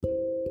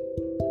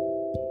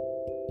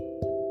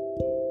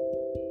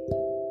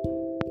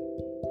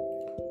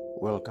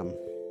Welcome.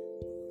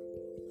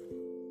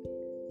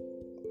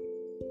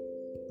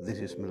 This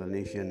is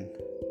Melanesian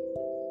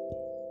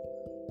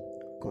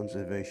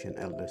Conservation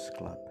Elders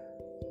Club,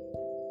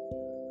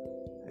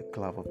 a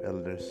club of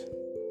elders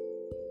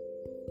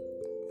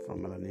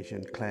from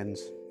Melanesian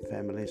clans,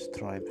 families,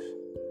 tribes,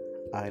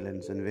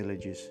 islands and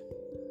villages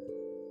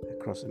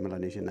across the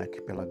Melanesian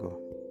Archipelago,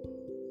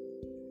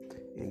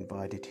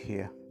 invited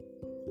here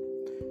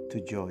to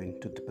join,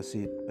 to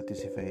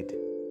participate,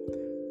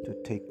 to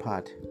take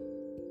part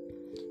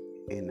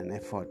in an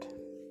effort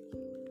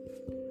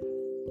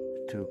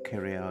to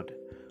carry out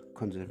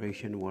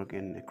conservation work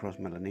across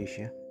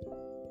Melanesia,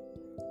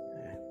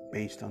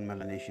 based on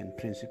Melanesian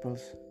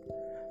principles,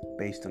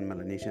 based on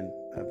Melanesian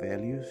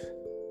values,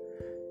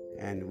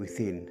 and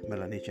within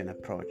Melanesian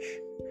approach,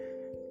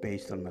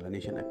 based on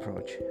Melanesian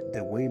approach,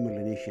 the way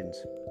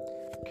Melanesians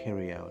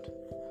carry out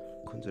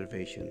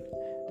conservation.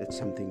 That's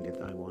something that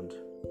I want,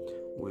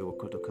 Wewa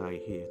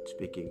Kotokai here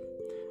speaking,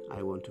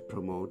 I want to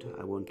promote.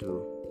 I want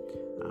to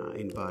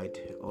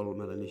invite all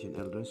Melanesian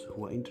elders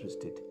who are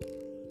interested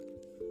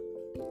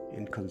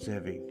in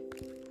conserving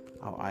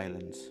our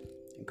islands,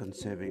 in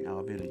conserving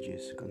our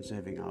villages,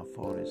 conserving our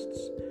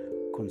forests,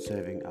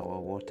 conserving our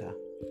water,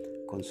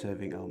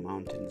 conserving our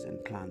mountains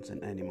and plants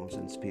and animals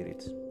and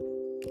spirits.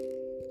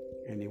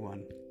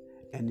 Anyone,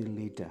 any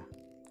leader,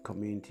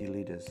 community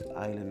leaders,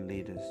 island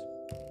leaders,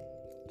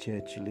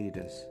 church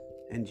leaders,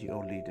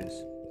 NGO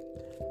leaders,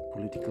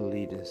 political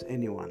leaders,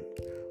 anyone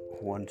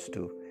who wants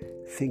to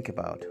think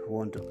about, who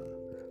want to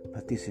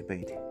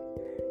participate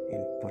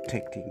in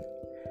protecting,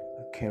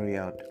 carry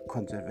out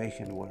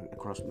conservation work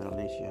across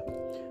Melanesia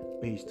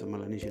based on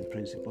Melanesian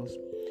principles,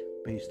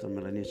 based on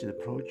Melanesian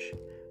approach,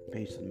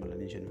 based on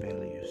Melanesian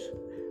values,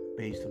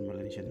 based on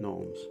Melanesian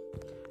norms.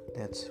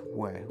 That's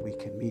where we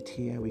can meet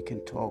here, we can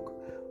talk,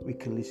 we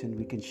can listen,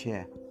 we can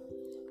share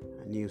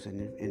news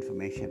and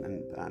information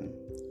and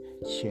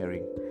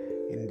sharing.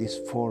 In this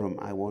forum,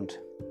 I want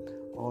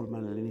all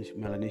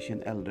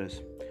Melanesian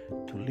elders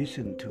to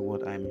listen to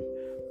what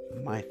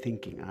my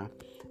thinking are,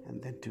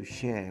 and then to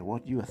share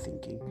what you are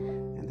thinking,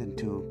 and then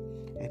to,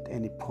 at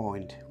any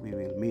point, we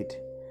will meet,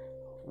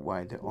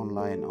 whether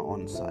online or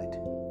on site,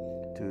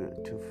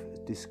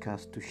 to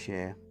discuss, to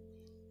share,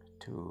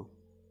 to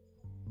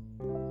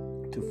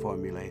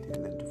formulate,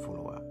 and then to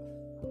follow up.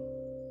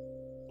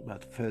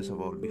 But first of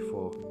all,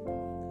 before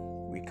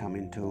we come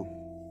into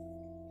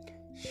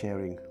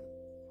sharing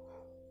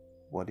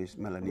what is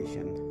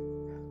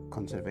Melanesian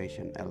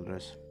Conservation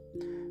Elders,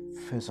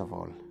 first of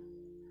all,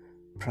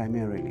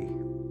 primarily,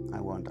 I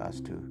want us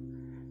to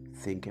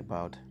think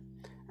about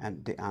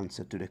and the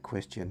answer to the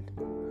question,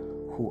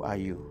 who are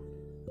you?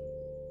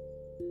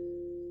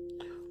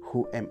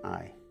 Who am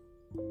I?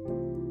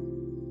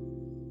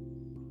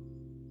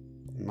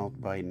 Not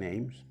by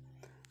names,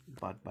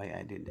 but by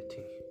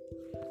identity.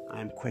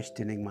 I'm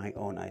questioning my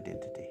own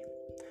identity.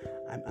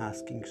 I'm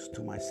asking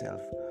to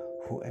myself,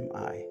 who am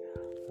I?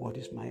 What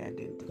is my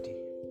identity?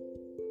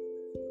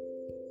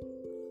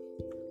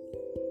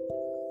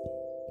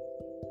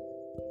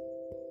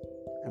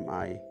 Am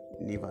I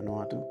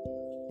Vanuatu?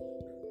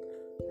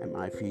 Am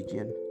I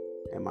Fijian?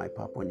 Am I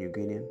Papua New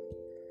Guinean?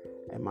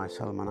 Am I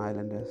Solomon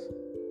Islanders?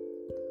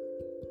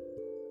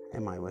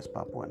 Am I West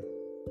Papuan?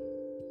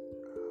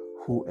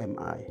 Who am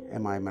I?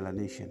 Am I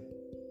Melanesian?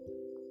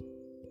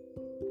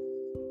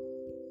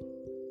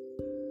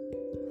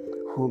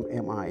 Whom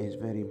am I is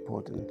very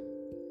important.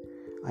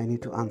 I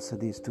need to answer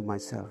this to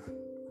myself.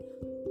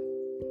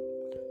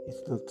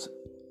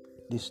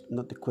 It's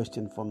not the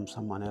question from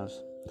someone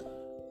else.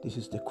 This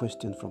is the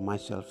question from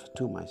myself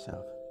to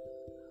myself.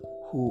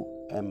 Who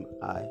am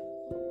I?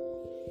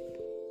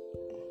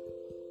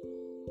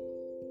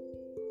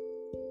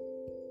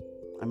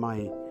 Am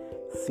I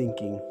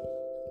thinking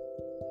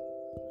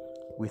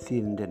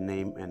within the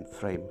name and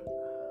frame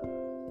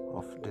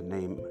of the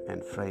name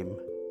and frame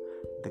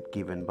that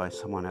given by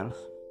someone else?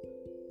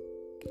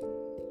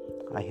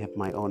 I have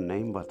my own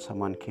name, but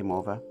someone came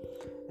over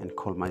and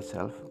called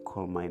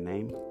my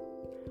name,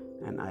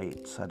 and I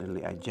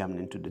jumped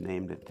into the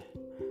name that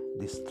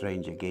this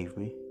stranger gave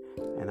me,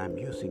 and I'm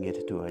using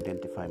it to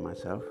identify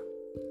myself.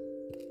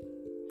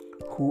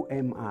 Who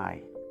am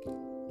I?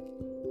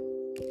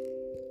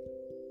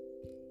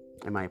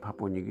 Am I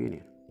Papua New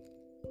Guinean?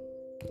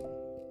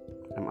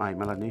 Am I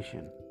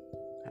Melanesian?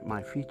 Am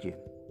I Fijian?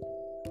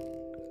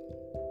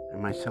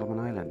 Am I Solomon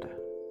Islander?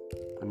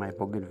 Am I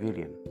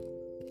Bougainvillean?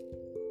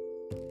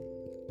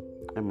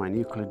 Am I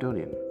New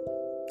Caledonian?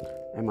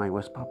 Am I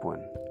West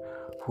Papuan?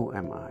 Who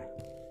am I?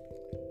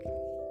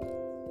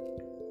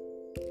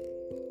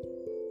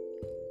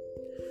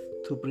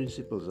 Two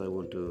principles I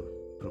want to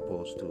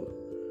propose to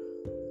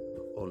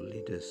all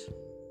leaders,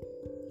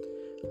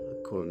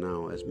 I call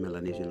now as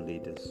Melanesian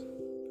leaders.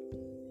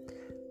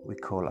 We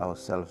call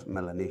ourselves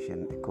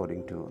Melanesian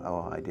according to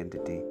our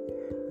identity,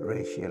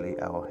 racially,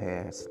 our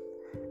hairs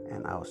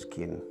and our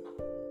skin.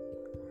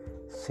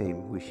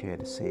 We share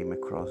the same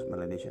across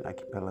Melanesian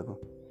Archipelago.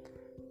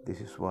 This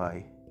is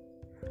why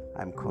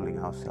I'm calling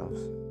ourselves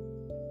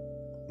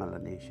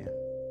Melanesia.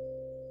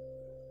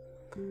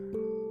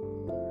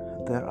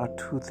 There are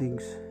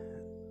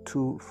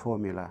two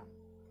formula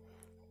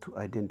to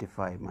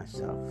identify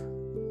myself.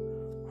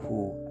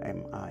 Who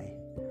am I?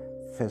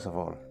 First of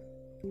all,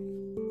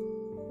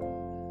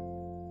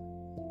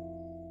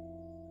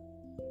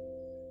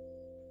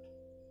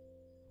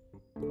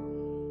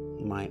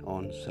 my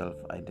own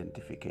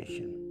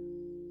self-identification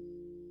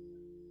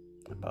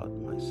about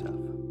myself,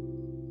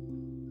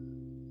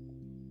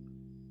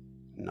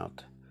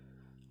 not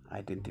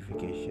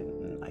identification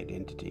and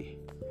identity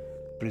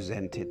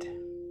presented,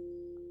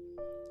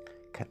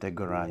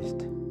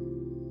 categorized,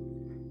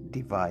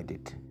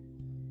 divided,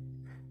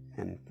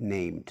 and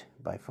named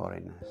by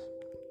foreigners.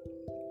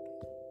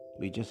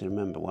 We just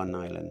remember one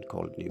island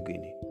called New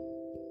Guinea.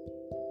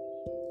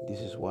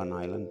 This is one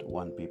island,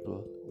 one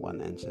people,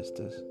 one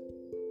ancestors,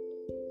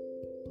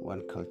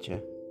 one culture.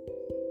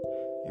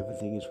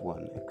 Everything is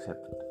one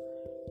except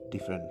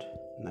different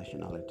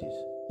nationalities.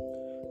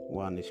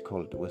 One is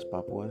called West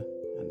Papua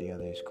and the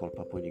other is called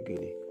Papua New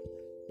Guinea.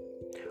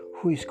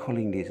 Who is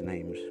calling these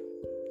names?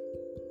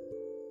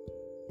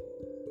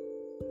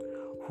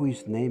 Who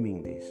is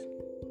naming this?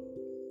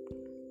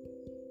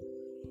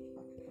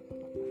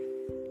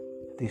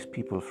 These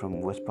people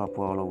from West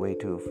Papua all the way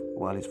to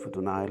Wallis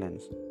Futuna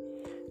Islands,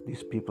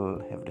 these people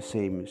have the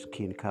same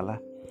skin color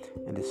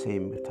and the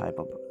same type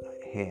of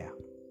hair,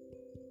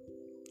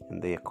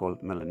 and they are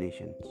called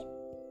Melanesians,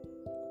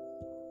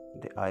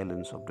 the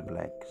islands of the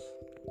blacks.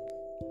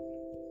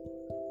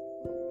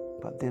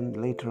 But then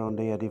later on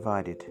they are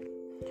divided.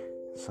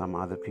 Some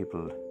other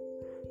people,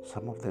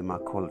 some of them are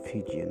called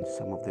Fijians,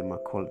 some of them are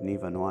called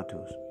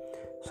Vanuatus,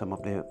 some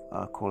of them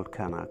are called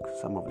Kanak,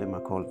 some of them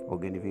are called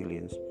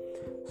Bougainvilleans,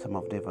 some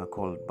of them are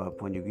called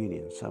Papua New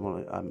Guineans, some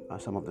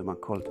of them are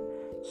called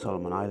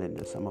Solomon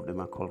Islanders, some of them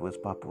are called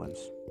West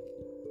Papuans.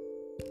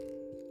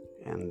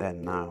 And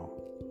then now,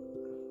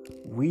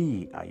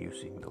 we are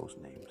using those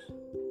names.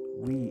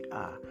 We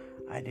are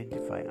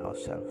identifying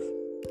ourselves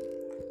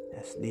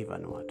as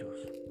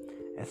Vanuatus,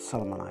 as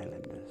Solomon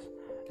Islanders,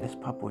 as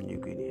Papua New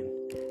Guinean,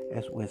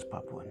 as West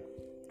Papuan.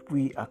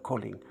 We are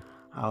calling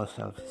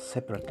ourselves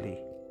separately,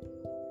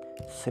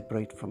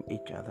 separate from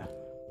each other,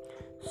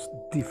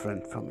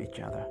 different from each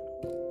other.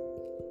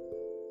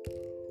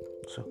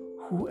 So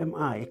who am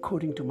I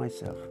according to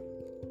myself?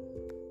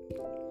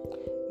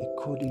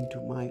 According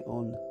to my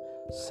own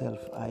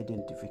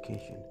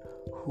self-identification,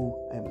 who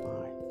am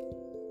I?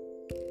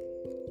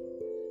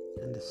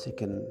 And the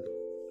second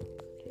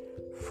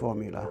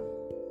formula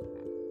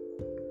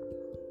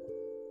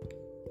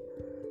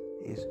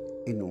is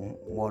in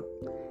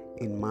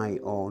my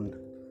own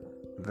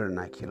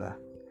vernacular,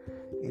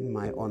 in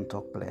my own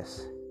talk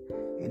place,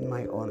 in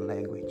my own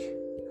language.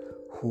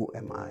 Who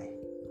am I?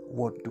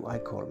 What do I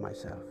call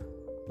myself?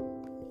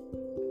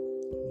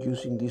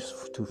 Using these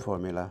two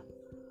formula,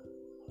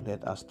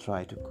 let us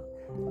start to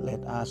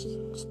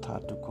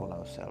call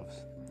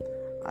ourselves,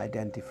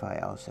 identify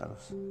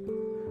ourselves,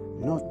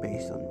 not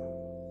based on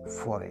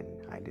foreign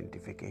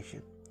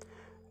identification,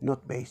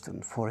 not based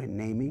on foreign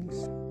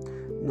namings,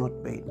 not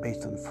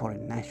based on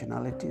foreign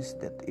nationalities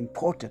that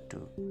imported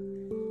to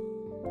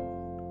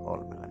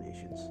all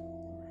Melanesians,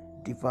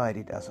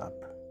 divided us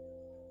up,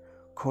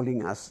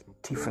 calling us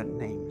different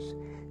names,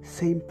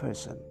 same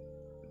person.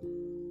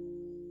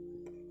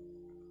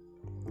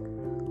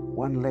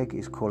 One leg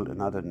is called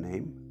another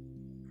name,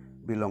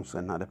 belongs to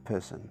another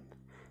person.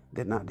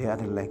 The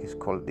other leg is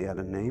called the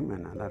other name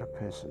and another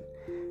person.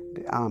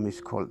 The arm is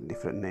called a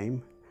different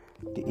name.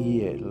 The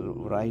ear,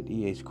 right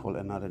ear is called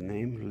another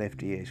name.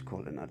 Left ear is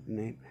called another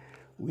name.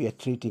 We are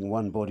treating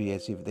one body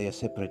as if they are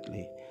separate,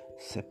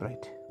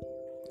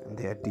 and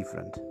they are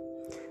different.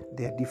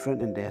 They are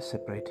different and they are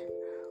separate.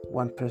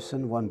 One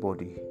person, one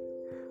body.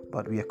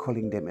 But we are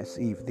calling them as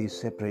if these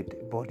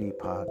separate body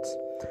parts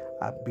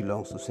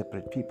belongs to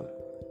separate people.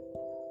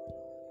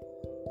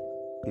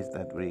 Is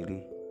that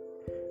really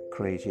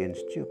crazy and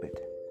stupid?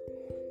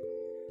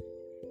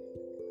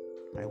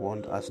 I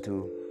want us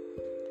to,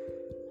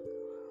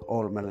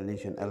 all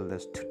Melanesian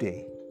elders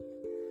today,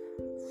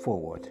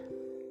 forward.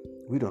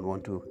 We don't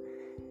want to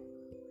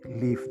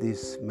leave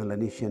this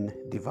Melanesian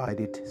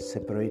divided,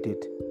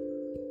 separated.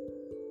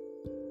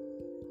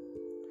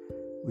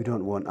 We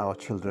don't want our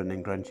children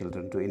and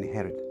grandchildren to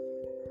inherit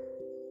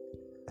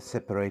a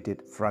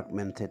separated,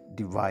 fragmented,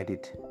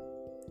 divided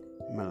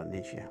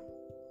Melanesia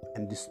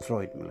and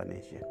destroyed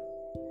Melanesia.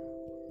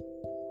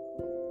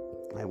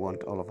 I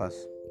want all of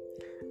us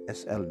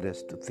as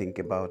elders to think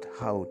about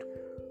how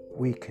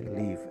we can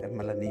live a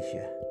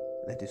Melanesia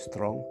that is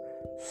strong,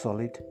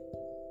 solid,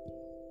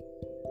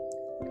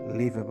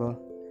 livable,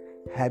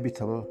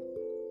 habitable,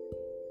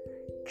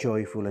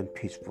 joyful and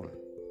peaceful,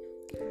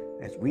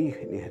 as we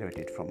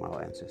inherited from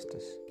our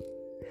ancestors.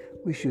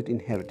 We should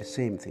inherit the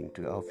same thing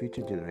to our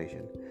future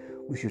generation.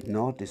 We should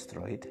not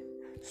destroy it,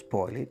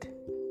 spoil it,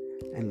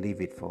 and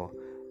leave it for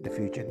the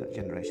future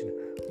generation.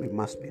 We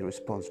must be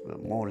responsible,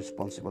 more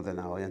responsible than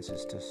our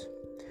ancestors,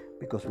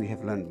 because we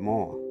have learned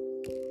more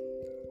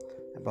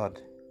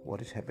about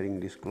what is happening in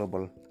this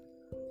global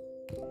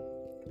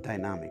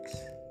dynamics.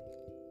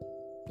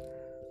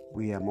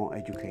 We are more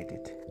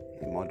educated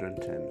in modern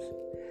terms.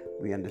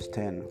 We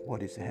understand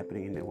what is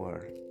happening in the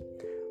world.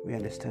 We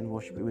understand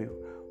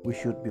we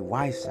should be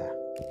wiser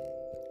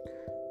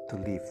to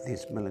leave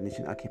this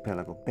Melanesian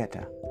archipelago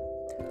better,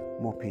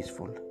 more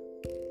peaceful,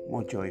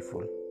 more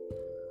joyful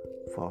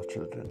for our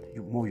children,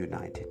 more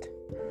united,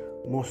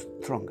 more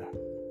stronger.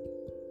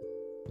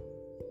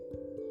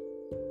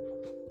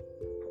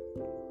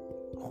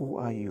 Who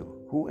are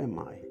you? Who am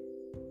I?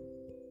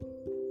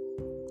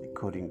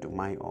 According to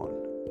my own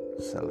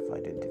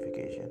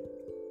self-identification,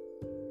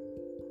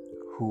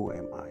 who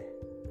am I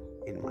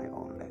in my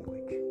own language?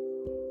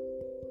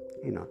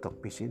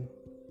 Talk Pisin.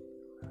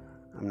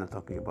 I'm not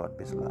talking about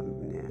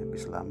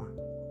Bislama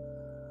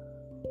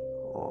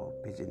or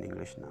Pidgin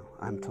English now.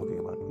 I'm talking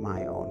about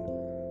my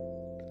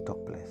own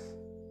talk place.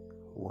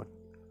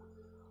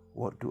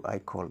 What do I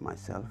call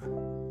myself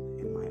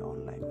in my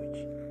own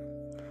language?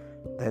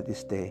 That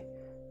is the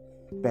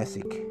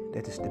basic,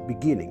 that is the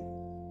beginning,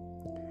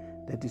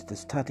 that is the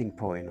starting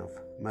point of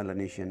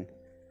Melanesian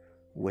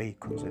Way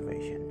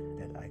Conservation,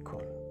 that I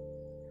call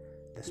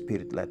the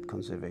spirit-led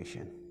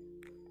conservation.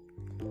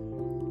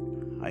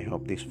 I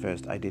hope this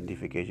first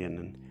identification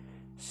and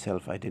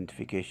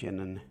self-identification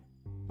and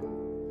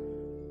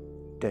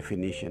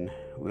definition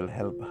will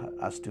help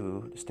us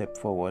to step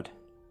forward,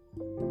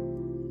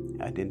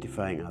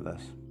 identifying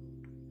others.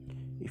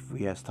 If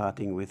we are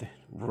starting with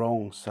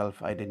wrong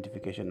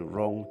self-identification,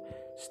 wrong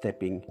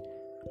starting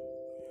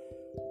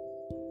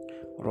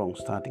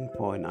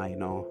point, I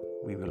know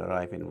we will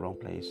arrive in wrong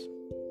place.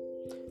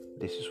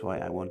 This is why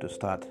I want to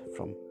start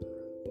from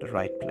the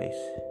right place.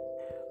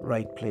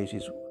 Right place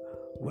is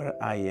where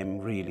I am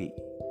really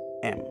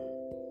am,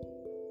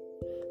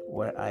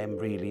 where I am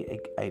really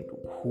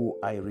who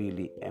I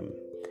really am,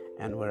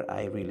 and where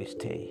I really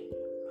stay.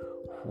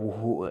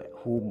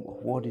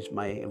 What is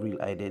my real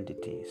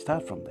identity?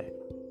 Start from there.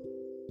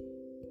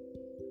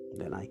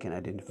 Then I can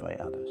identify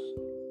others.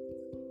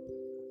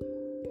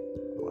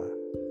 Wah,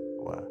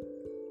 wah,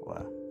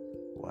 wah,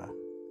 wah,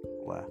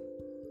 wah,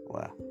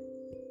 wah.